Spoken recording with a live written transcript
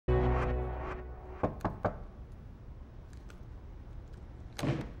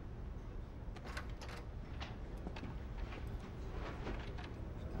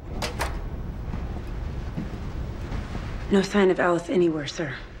No sign of Alice anywhere,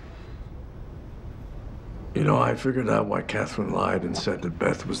 sir. You know, I figured out why Catherine lied and said that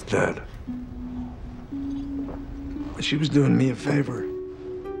Beth was dead. But she was doing me a favor.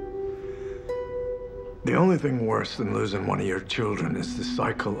 The only thing worse than losing one of your children is the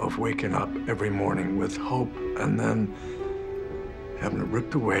cycle of waking up every morning with hope and then having it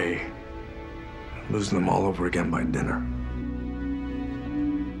ripped away, losing them all over again by dinner.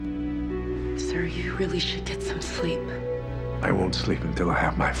 Sir, you really should get some sleep. I won't sleep until I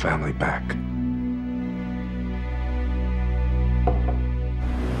have my family back.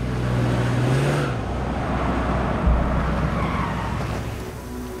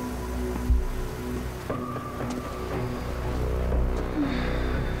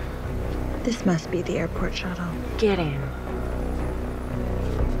 This must be the airport shuttle. Get in.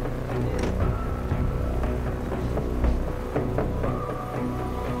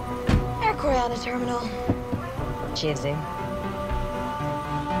 Air Koreana terminal. Jizzy.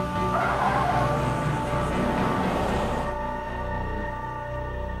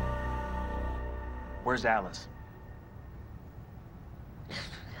 Where's Alice?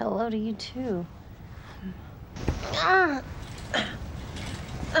 Hello to you, too.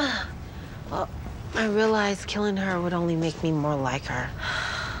 Well, I realized killing her would only make me more like her.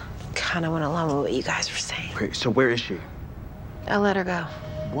 Kind of went along with what you guys were saying. Okay, so where is she? I let her go.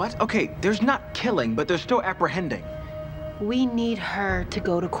 What? Okay, there's not killing, but there's still apprehending. We need her to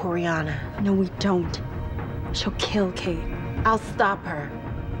go to Koreana. No, we don't. She'll kill Kate. I'll stop her.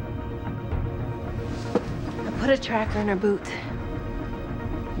 I put a tracker in her boot.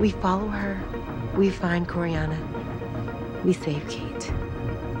 We follow her. We find Koreana. We save Kate.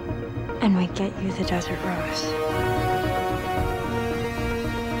 And we get you the Desert Rose.